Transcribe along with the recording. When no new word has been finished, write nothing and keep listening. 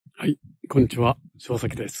はい、こんにちは、柴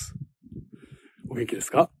崎です。お元気で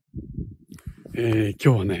すか？今日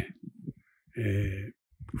はね、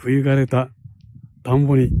冬枯れた田ん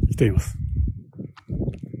ぼに来ています。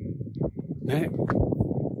ね、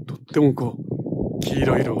とっても黄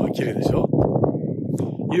色い色が綺麗でしょ？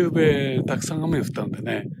夕べたくさん雨降ったんで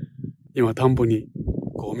ね、今田んぼに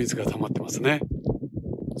お水が溜まってますね。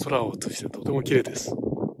空を映してとても綺麗です。は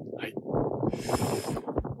い。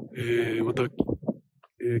また、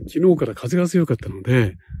昨日から風が強かったの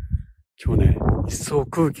で、今日ね、一層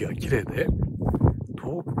空気が綺麗で、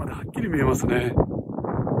遠くまではっきり見えますね。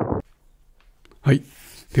はい。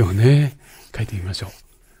ではね、描いてみましょう。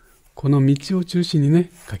この道を中心にね、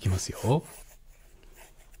描きますよ。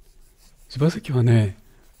柴崎はね、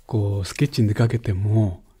スケッチに出かけて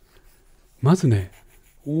も、まずね、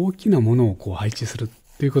大きなものを配置する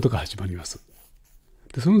っていうことが始まります。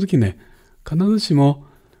で、その時ね、必ずしも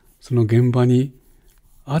その現場に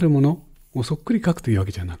あるものをそっくり描くというわ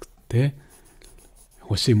けじゃなくて、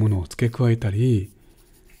欲しいものを付け加えたり、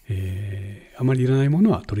あまりいらないも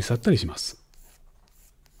のは取り去ったりします。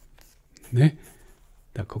ね。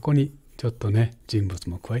だからここにちょっとね、人物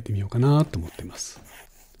も加えてみようかなと思っています。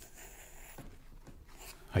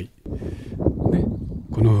はい。ね。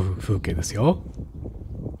この風景ですよ。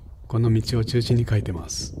この道を中心に描いてま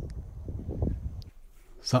す。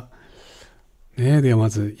さあ、ね、ではま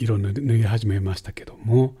ず色塗り始めましたけど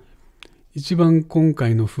も、一番今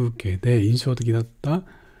回の風景で印象的だった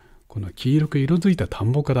この黄色く色づいた田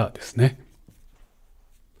んぼからですね。やっ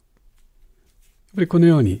ぱりこの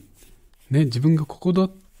ようにね、自分がここだ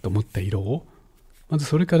と思った色をまず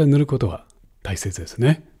それから塗ることは大切です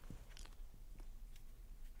ね。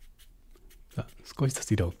さあ、少しず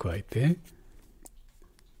つ色を加えて、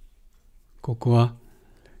ここは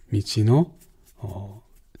道の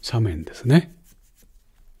斜面ですね。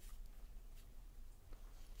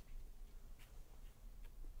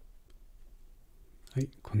はい、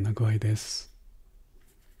こんな具合です。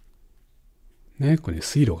ね、ここに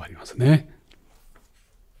水路がありますね。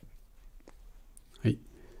はい。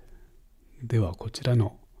では、こちら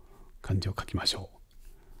の漢字を書きましょう。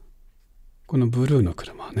このブルーの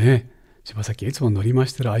車はね、柴崎いつも乗り回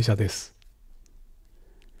している愛車です。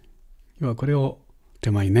今日はこれを手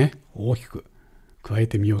前にね、大きく加え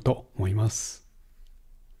てみようと思います。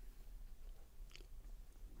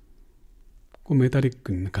メタリッ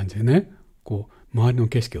クな感じでね、周りの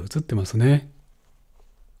景色が映ってますね。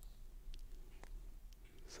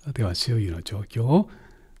さあ、では周囲の状況を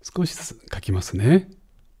少しずつ描きますね。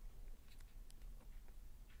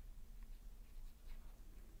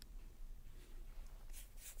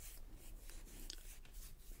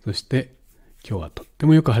そして今日はとって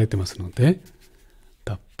もよく晴れてますので、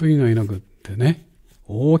たっぷりの絵の具でね、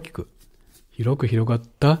大きく広く広がっ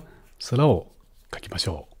た空を描きまし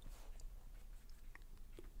ょう。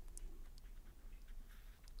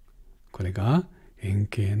これが円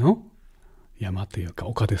形の山というか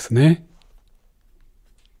丘ですね。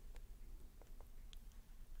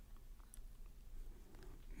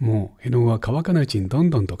もう絵の具は乾かないうちにど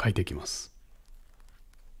んどんと描いていきます。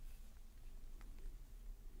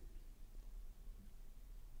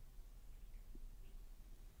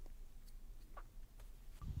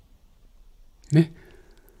ね。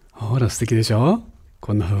ほら素敵でしょ？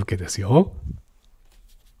こんな風景ですよ。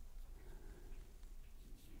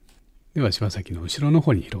では柴崎の後ろの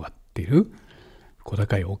方に広がっている小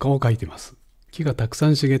高い丘を描いています。木がたくさ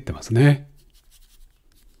ん茂ってますね。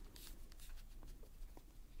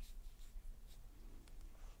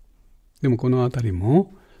でもこの辺り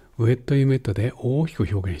もウェットイメットで大きく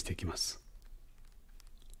表現していきます。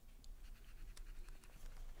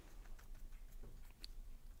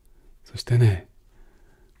そしてね、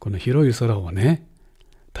この広い空をね、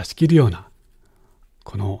断ち切るような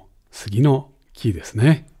この杉の木です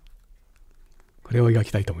ね。これを描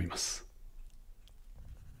きたいと思います。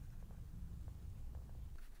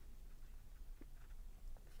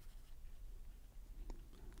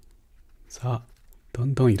さあ、ど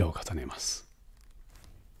んどん色を重ねます。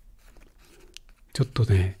ちょっと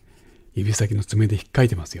ね、指先の爪で引っかい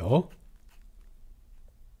てますよ。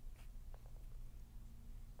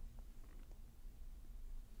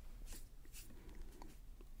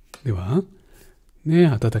では、ね、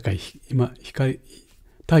暖かい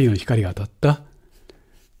太陽の光が当たった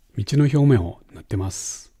道の表面を塗ってま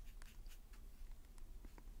す。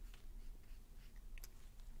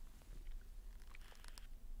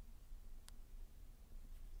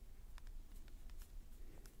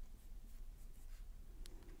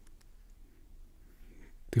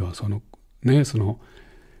ではその道の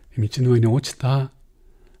上に落ちた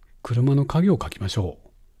車の影を描きましょう。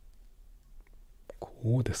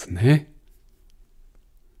をですね、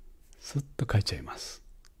スッと描いちゃいます。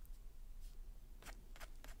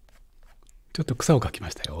ちょっと草を描きま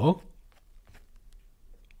したよ。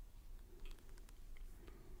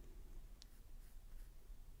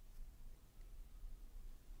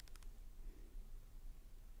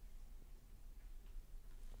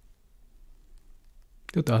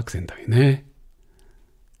ちょっとアクセントにね、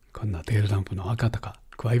こんなテールランプの赤とか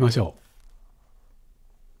加えましょう。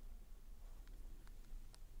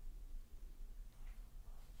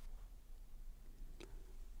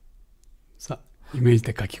さあ、イメージ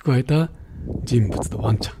で描き加えた人物と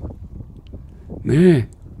ワンちゃん。ねえ。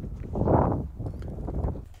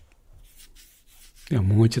では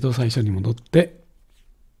もう一度最初に戻って、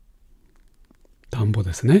田んぼ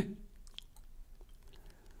ですね。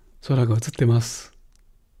空が映ってます。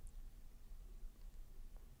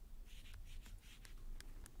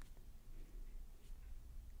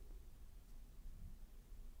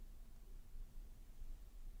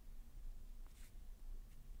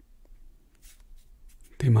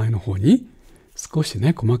手前の方に少し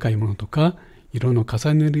ね、細かいものとか色の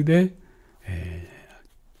重ね塗りで、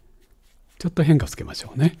ちょっと変化をつけまし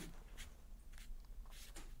ょうね。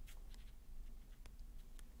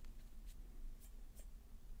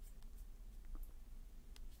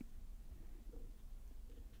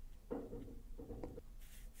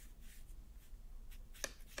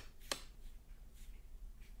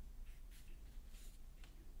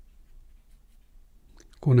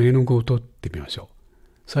この絵の具を取ってみましょう。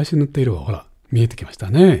最初に塗った色がほら見えてきました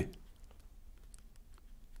ね。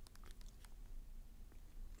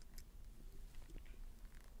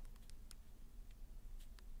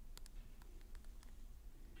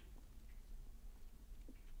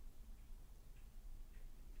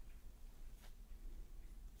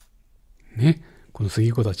ね、この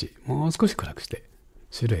杉子たちもう少し暗くして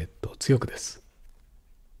シルエットを強くです。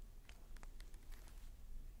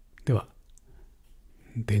では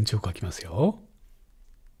電池を描きますよ。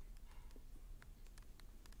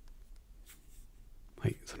は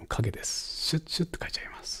い、その影です。シュッシュッと描いちゃい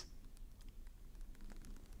ます。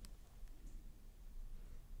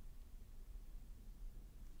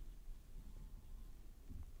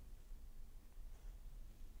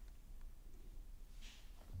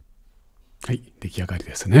はい、出来上がり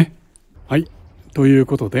ですね。はい、という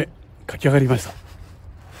ことで描き上がりました。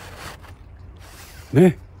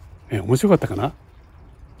ね、面白かったかな。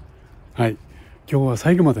はい、今日は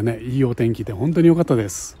最後までね、いいお天気で本当に良かったで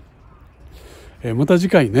す。また次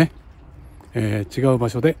回ね、違う場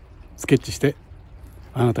所でスケッチして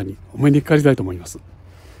あなたにお目にかかりたいと思います。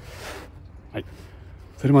はい、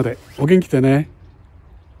それまでお元気でね。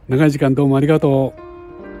長い時間どうもありがと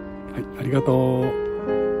う。はい、ありがとう。